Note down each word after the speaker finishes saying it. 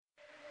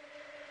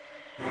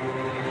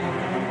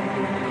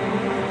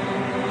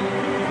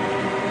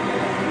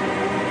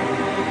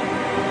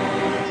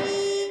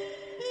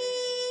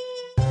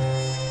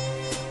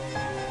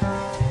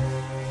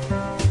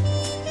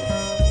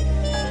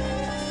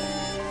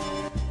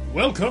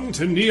Welcome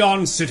to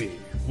Neon City,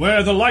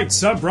 where the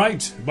lights are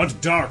bright,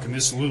 but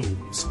darkness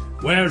looms.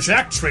 Where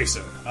Jack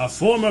Tracer, a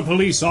former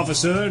police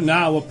officer,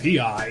 now a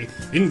PI,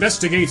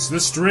 investigates the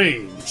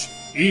strange,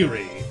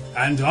 eerie,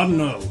 and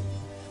unknown.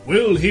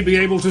 Will he be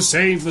able to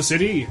save the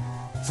city?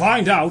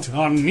 Find out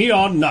on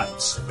Neon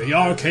Nights, the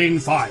arcane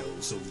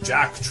files of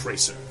Jack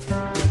Tracer.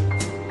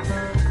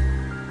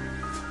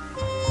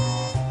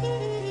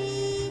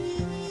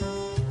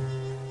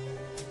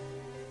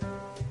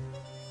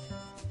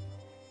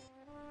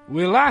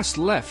 We last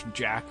left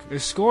Jack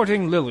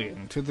escorting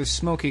Lillian to the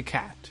Smoky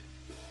Cat.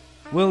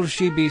 Will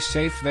she be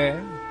safe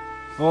there,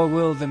 or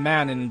will the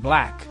man in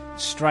black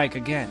strike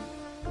again?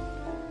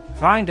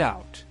 Find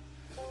out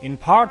in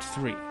Part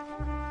 3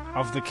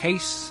 of The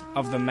Case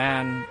of the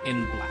Man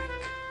in Black.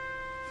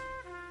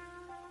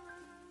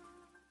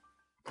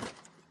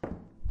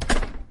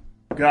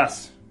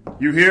 Gus,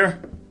 you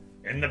here?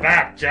 In the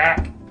back,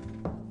 Jack.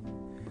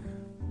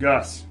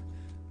 Gus,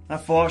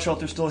 that fallout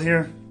shelter still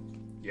here?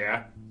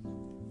 Yeah.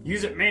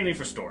 Use it mainly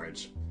for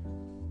storage.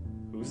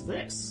 Who's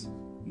this?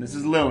 This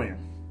is Lillian.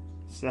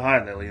 Say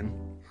hi, Lillian.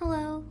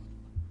 Hello.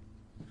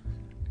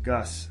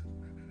 Gus,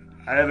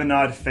 I have an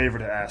odd favor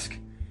to ask.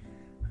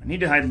 I need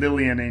to hide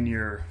Lillian in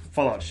your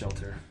fallout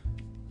shelter.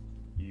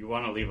 You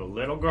want to leave a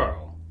little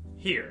girl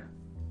here,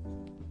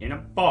 in a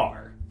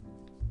bar,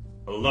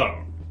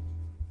 alone?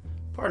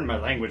 Pardon my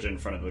language in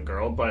front of the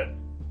girl, but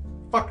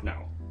fuck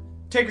no.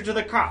 Take her to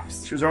the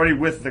cops. She was already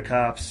with the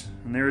cops,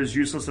 and they're as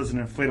useless as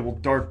an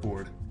inflatable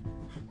dartboard.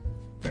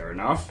 Fair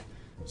enough.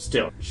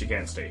 Still, she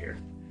can't stay here.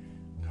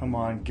 Come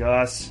on,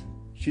 Gus.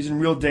 She's in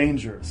real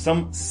danger.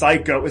 Some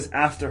psycho is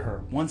after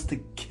her, wants to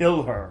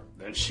kill her.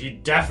 Then she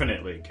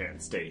definitely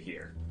can't stay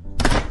here.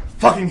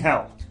 Fucking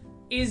hell.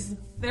 Is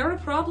there a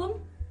problem?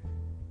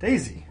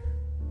 Daisy.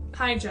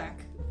 Hi,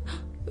 Jack.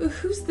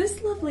 Who's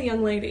this lovely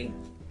young lady?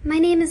 My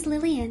name is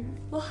Lillian.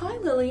 Well, hi,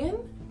 Lillian.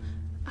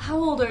 How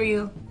old are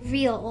you?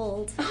 Real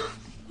old.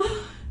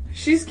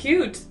 She's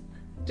cute.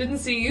 Didn't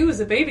see you as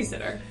a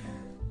babysitter.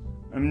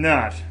 I'm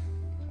not.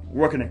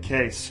 Working a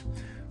case.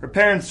 Her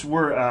parents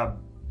were,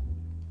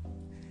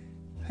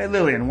 Hey,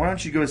 Lillian, why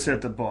don't you go sit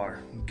at the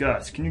bar?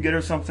 Gus, can you get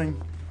her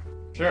something?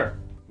 Sure.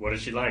 What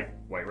is she like?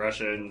 White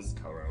Russians?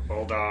 Colorado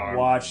Bulldog?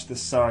 Watch the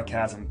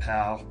sarcasm,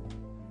 pal.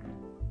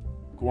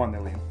 Go on,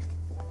 Lillian.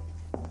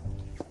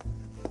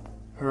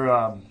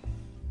 Her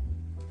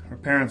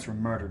parents were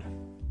murdered.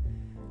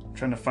 I'm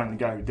trying to find the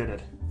guy who did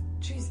it.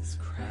 Jesus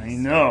Christ. I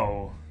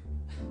know.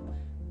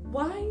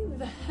 Why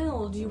the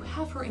hell do you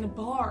have her in a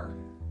bar?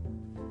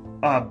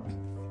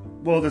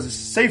 Well, there's a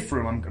safe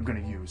room I'm gonna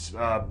use,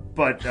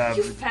 but,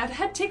 You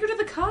fathead, take her to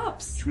the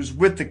cops. she was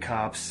with the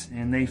cops,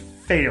 and they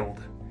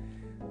failed.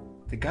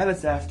 The guy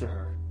that's after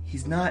her,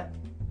 he's not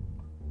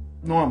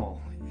normal.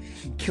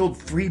 He killed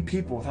 3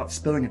 people without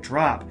spilling a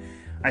drop.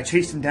 I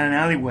chased him down an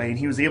alleyway, and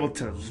he was able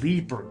to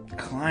leap or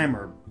climb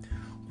or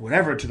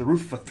whatever to the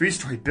roof of a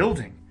 3-story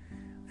building.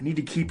 I need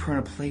to keep her in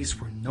a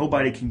place where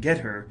nobody can get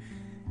her,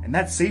 and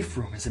that safe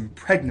room is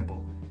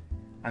impregnable.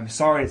 I'm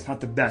sorry it's not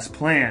the best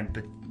plan,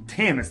 but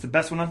damn, it's the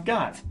best one I've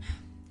got.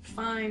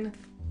 Fine,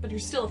 but you're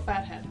still a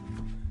fathead.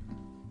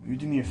 Will you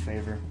do me a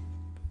favor?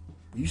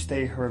 Will you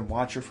stay here and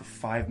watch her for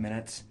 5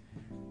 minutes?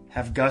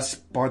 Have Gus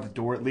bar the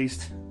door at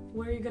least?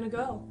 Where are you gonna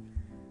go?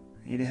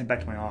 I need to head back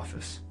to my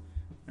office.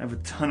 I have a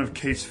ton of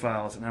case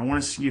files, and I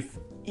want to see if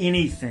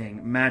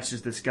anything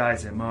matches this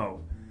guy's MO.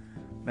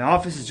 My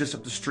office is just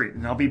up the street,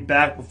 and I'll be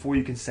back before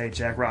you can say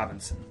Jack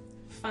Robinson.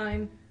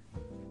 Fine.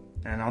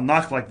 And I'll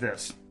knock like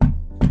this.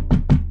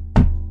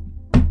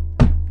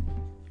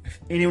 If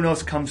anyone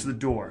else comes to the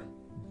door,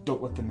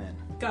 don't let them in.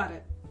 Got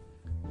it.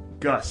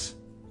 Gus,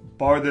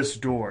 bar this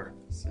door.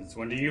 Since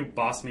when do you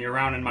boss me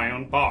around in my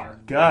own bar?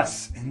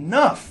 Gus,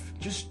 enough!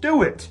 Just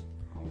do it!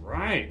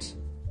 Alright.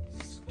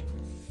 Stupid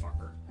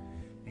fucker.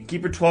 And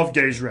keep your 12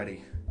 gauge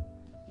ready.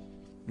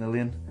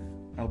 Lillian,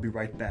 I'll be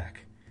right back.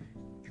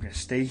 You're gonna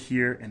stay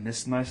here, and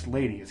this nice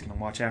lady is gonna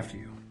watch after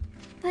you.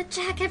 But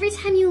Jack, every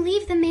time you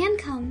leave, the man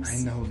comes. I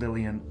know,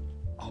 Lillian.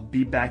 I'll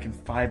be back in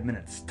 5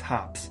 minutes,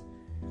 tops.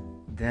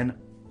 Then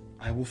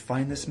I will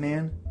find this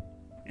man,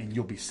 and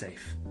you'll be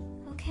safe.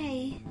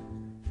 Okay.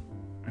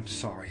 I'm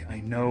sorry. I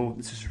know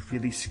this is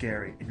really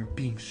scary, and you're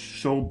being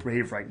so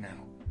brave right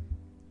now.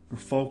 Your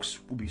folks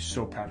will be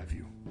so proud of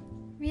you.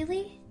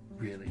 Really?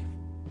 Really.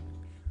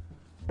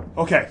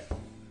 Okay.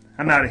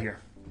 I'm out of here.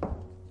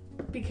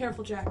 Be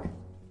careful, Jack.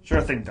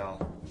 Sure thing,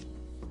 doll.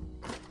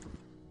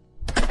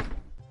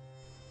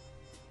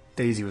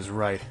 Daisy was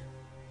right.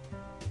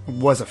 I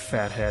was a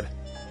fathead.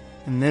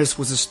 And this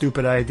was a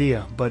stupid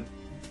idea, but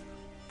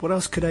what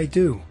else could I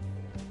do?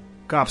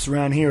 Cops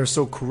around here are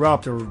so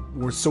corrupt or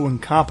were so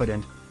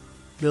incompetent,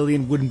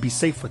 Lillian wouldn't be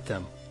safe with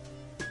them.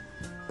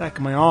 Back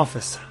in my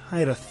office, I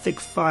had a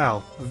thick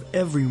file of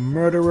every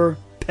murderer,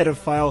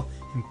 pedophile,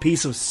 and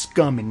piece of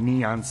scum in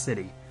Neon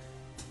City.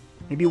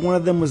 Maybe one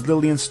of them was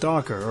Lillian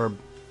Stalker, or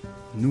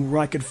knew where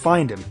I could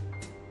find him.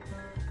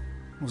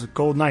 It was a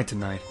cold night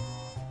tonight.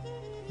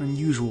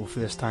 Unusual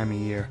for this time of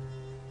year.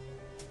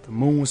 The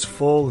moon was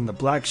full and the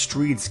black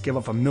streets gave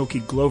off a milky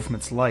glow from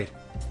its light.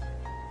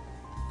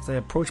 As I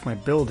approached my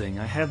building,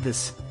 I had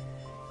this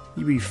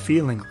eerie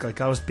feeling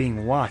like I was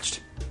being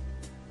watched.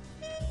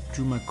 I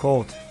drew my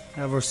Colt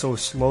ever so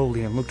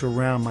slowly and looked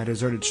around my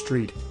deserted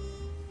street.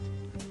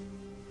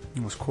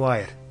 It was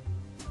quiet.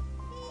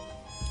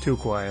 Too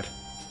quiet.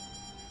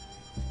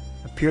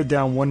 I peered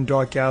down one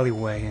dark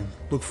alleyway and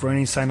looked for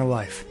any sign of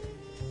life.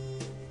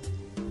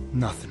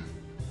 Nothing.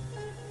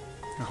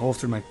 I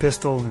holstered my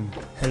pistol and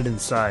headed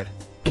inside.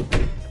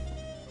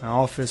 My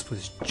office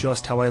was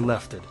just how I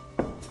left it.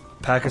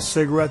 A pack of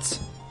cigarettes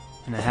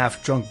and a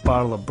half-drunk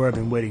bottle of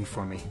bourbon waiting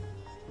for me.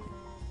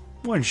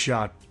 One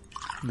shot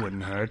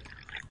wouldn't hurt.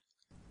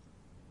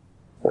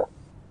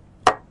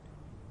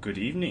 Good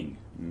evening,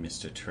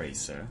 Mr.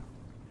 Tracer.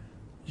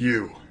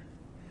 You.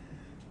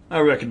 I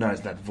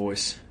recognize that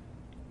voice.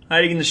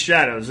 Hiding in the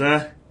shadows,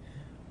 huh?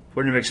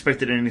 Wouldn't have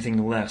expected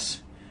anything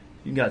less.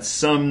 You got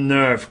some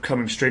nerve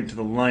coming straight into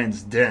the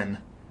lion's den.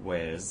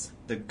 Where's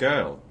the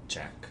girl,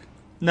 Jack?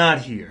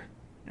 Not here.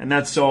 And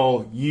that's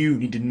all you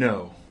need to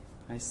know.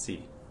 I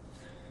see.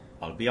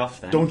 I'll be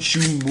off then. Don't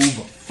you move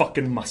a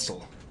fucking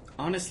muscle.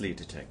 Honestly,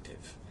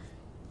 Detective,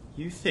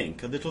 you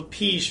think a little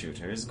pea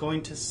shooter is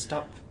going to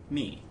stop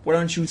me? Why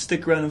don't you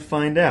stick around and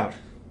find out?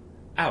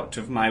 Out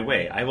of my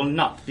way. I will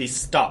not be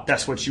stopped.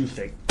 That's what you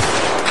think.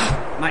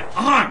 My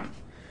arm!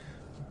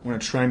 Wanna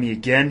try me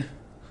again?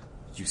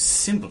 You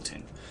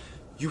simpleton.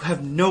 You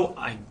have no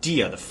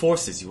idea the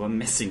forces you are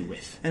messing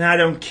with. And I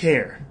don't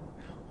care.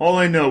 All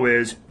I know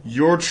is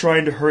you're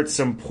trying to hurt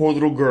some poor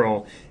little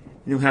girl,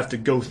 and you'll have to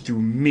go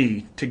through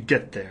me to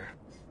get there.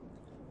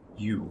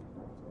 You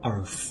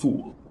are a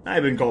fool.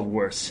 I've been called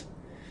worse.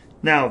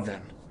 Now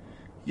then,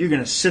 you're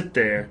gonna sit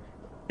there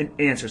and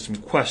answer some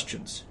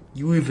questions.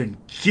 You even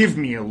give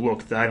me a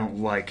look that I don't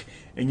like,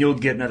 and you'll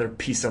get another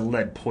piece of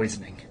lead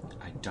poisoning.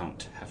 I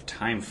don't have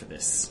time for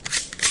this.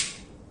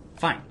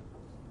 Fine.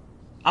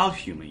 I'll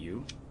humor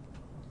you.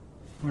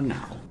 For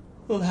now.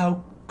 Well,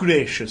 how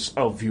gracious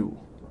of you.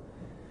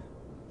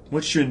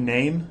 What's your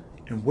name,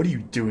 and what are you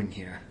doing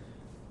here?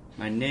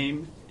 My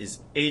name is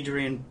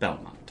Adrian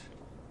Belmont,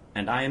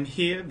 and I am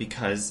here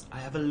because I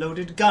have a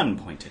loaded gun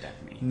pointed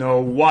at me.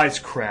 No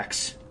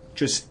wisecracks.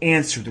 Just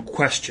answer the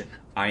question.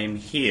 I am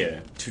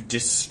here to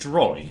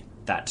destroy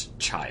that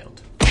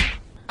child.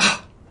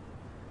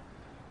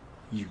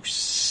 You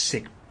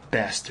sick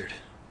bastard.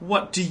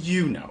 What do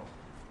you know?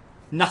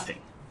 Nothing.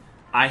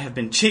 I have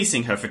been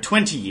chasing her for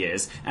 20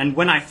 years, and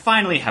when I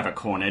finally have her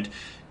cornered,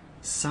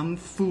 some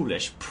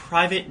foolish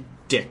private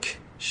dick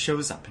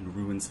shows up and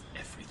ruins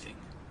everything.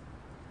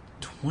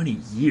 20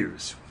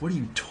 years? What are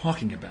you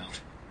talking about?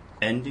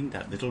 Ending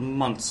that little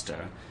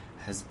monster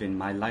has been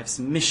my life's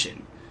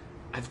mission.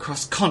 I've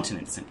crossed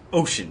continents and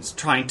oceans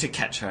trying to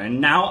catch her, and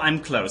now I'm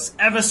close,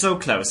 ever so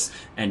close,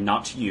 and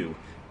not you,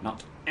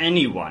 not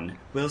anyone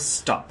will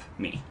stop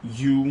me.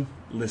 You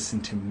listen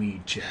to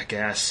me,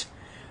 jackass.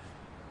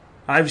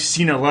 I've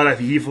seen a lot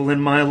of evil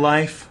in my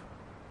life,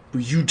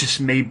 but you just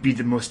may be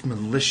the most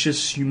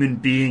malicious human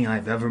being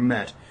I've ever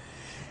met.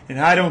 And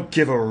I don't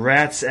give a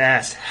rat's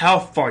ass how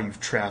far you've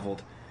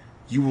traveled.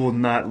 You will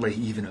not lay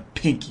even a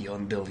pinky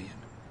on Lillian.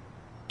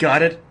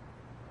 Got it?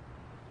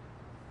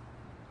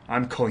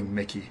 I'm calling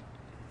Mickey.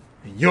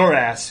 And your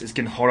ass is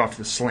getting hauled off to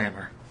the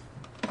slammer.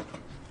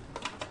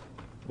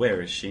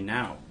 Where is she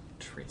now,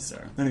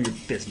 Tracer? None of your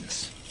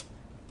business.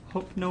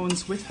 Hope no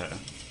one's with her.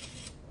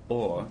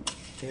 Or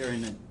they're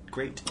in a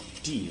great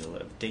deal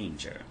of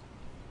danger.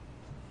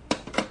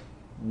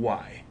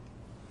 Why?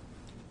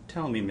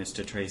 Tell me,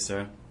 Mr.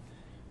 Tracer,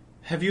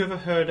 have you ever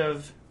heard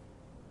of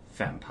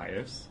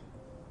vampires?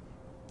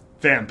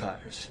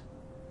 Vampires?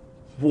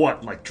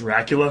 What, like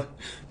Dracula?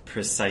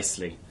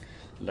 Precisely,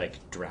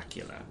 like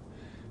Dracula.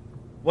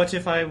 What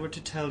if I were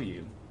to tell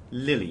you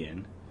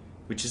Lillian,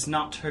 which is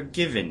not her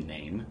given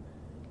name,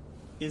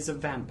 is a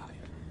vampire?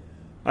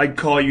 I'd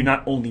call you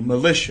not only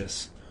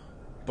malicious,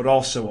 but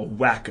also a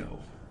wacko.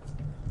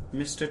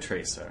 Mr.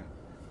 Tracer,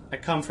 I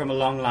come from a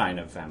long line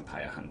of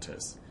vampire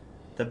hunters.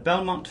 The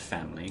Belmont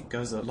family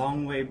goes a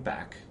long way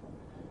back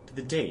to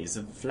the days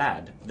of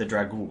Vlad the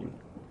Dragul.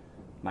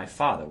 My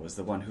father was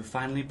the one who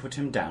finally put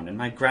him down, and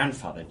my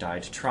grandfather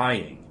died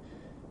trying.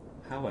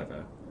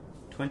 However,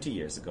 20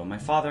 years ago, my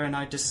father and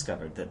I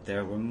discovered that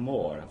there were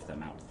more of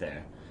them out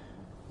there.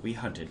 We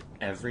hunted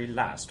every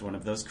last one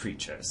of those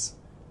creatures,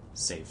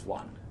 save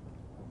one.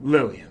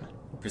 Lillian.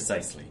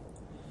 Precisely.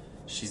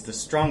 She's the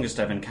strongest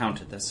I've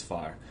encountered thus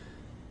far,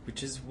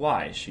 which is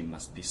why she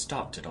must be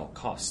stopped at all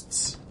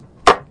costs.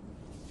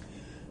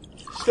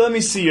 So let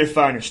me see if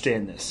I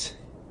understand this.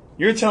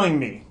 You're telling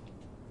me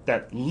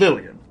that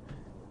Lillian,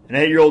 an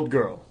 8-year-old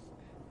girl,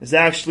 is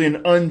actually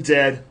an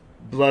undead,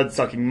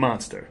 blood-sucking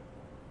monster.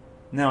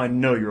 Now I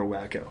know you're a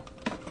wacko.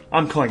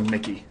 I'm calling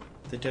Mickey.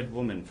 The dead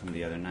woman from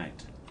the other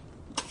night.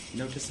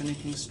 Notice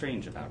anything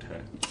strange about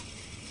her?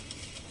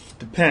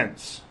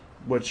 Depends.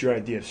 What's your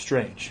idea of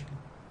strange?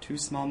 2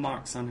 small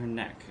marks on her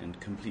neck and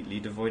completely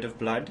devoid of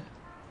blood.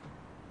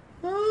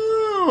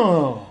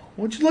 Oh,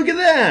 would you look at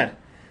that?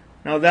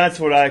 Now that's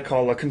what I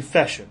call a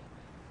confession.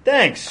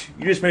 Thanks.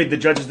 You just made the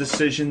judge's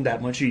decision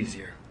that much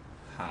easier.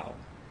 How?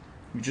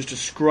 You just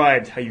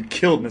described how you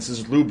killed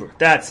Mrs. Luber.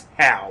 That's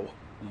how.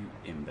 You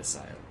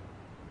imbecile.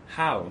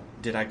 How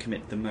did I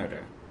commit the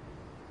murder?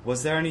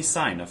 Was there any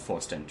sign of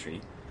forced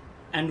entry?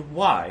 And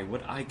why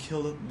would I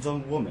kill the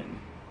woman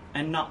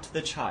and not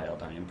the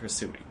child I am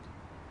pursuing?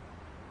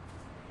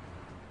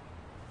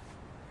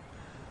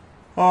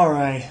 All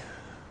right.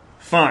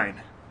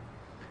 Fine.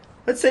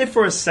 Let's say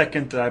for a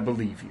second that I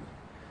believe you.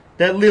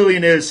 That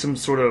Lillian is some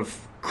sort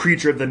of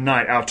creature of the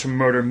night out to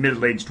murder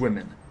middle-aged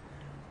women.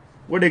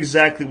 What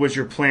exactly was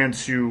your plan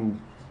to,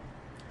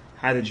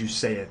 how did you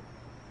say it,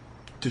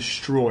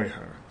 destroy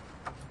her?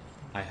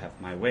 I have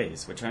my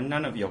ways, which are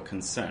none of your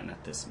concern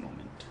at this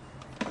moment.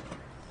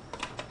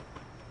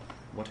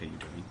 What are you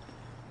doing?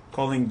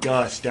 Calling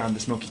Gus down the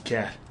Smoky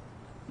Cat.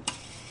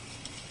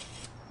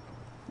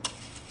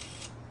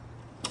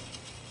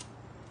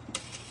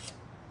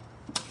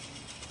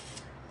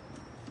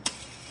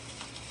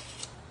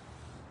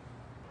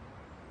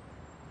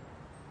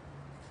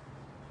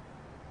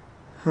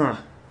 Huh.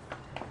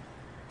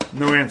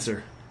 No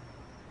answer.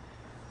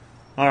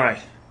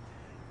 Alright.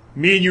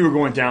 Me and you are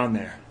going down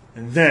there.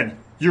 And then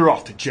you're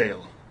off to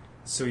jail.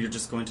 So you're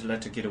just going to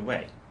let her get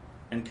away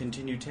and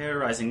continue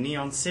terrorizing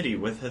Neon City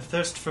with her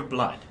thirst for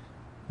blood?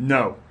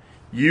 No.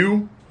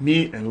 You,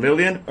 me, and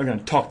Lillian are going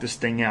to talk this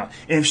thing out.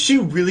 And if she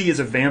really is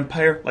a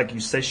vampire, like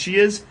you say she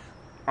is,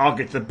 I'll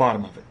get to the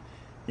bottom of it.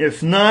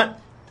 If not,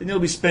 then you'll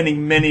be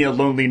spending many a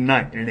lonely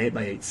night in an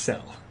 8x8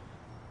 cell.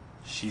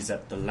 She's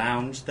at the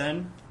lounge,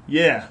 then?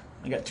 Yeah,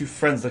 I got 2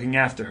 friends looking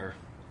after her.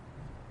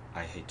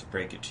 I hate to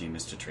break it to you,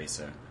 Mr.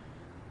 Tracer,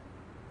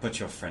 but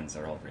your friends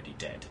are already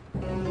dead.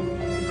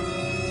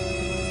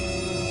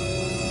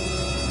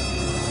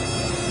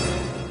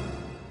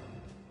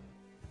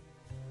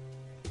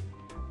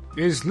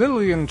 Is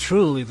Lillian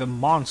truly the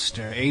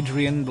monster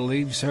Adrian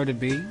believes her to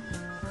be?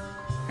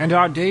 And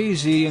are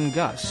Daisy and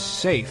Gus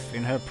safe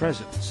in her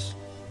presence?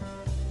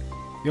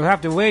 You'll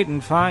have to wait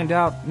and find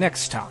out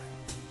next time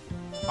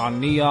on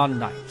Neon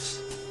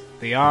Nights,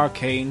 the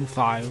arcane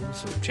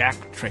files of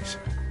Jack Tracer.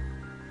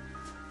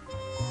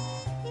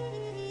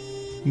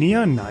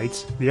 Neon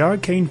Nights, the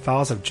Arcane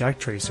Files of Jack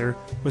Tracer,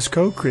 was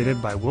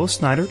co-created by Will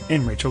Snyder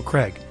and Rachel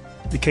Craig.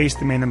 The Case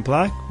the Man in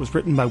Black was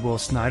written by Will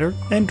Snyder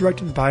and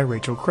directed by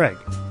Rachel Craig.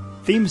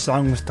 Theme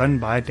song was done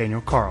by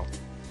Daniel Carl.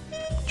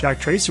 Jack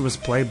Tracer was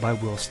played by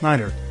Will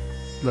Snyder.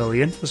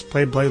 Lillian was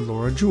played by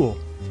Laura Jewell.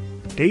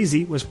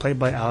 Daisy was played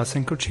by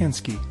Allison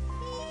Kochansky.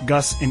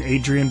 Gus and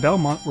Adrian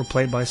Belmont were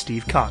played by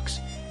Steve Cox,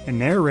 and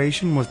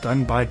narration was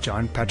done by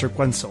John Patrick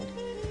Wenzel.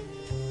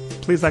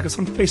 Please like us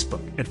on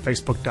Facebook at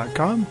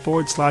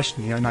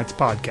facebook.com/Neon Nights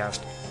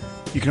Podcast.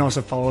 You can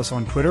also follow us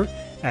on Twitter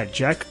at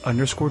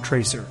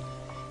Jack_Tracer.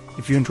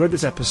 If you enjoyed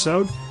this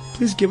episode,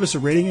 please give us a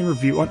rating and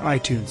review on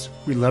iTunes.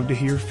 We'd love to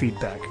hear your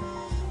feedback.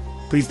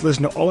 Please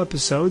listen to all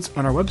episodes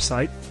on our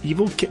website,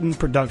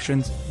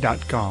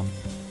 evilkittenproductions.com.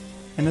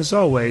 And as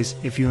always,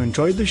 if you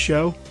enjoyed the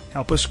show,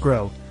 help us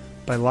grow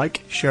by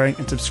sharing,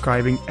 and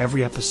subscribing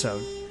every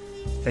episode.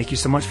 Thank you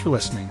so much for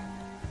listening.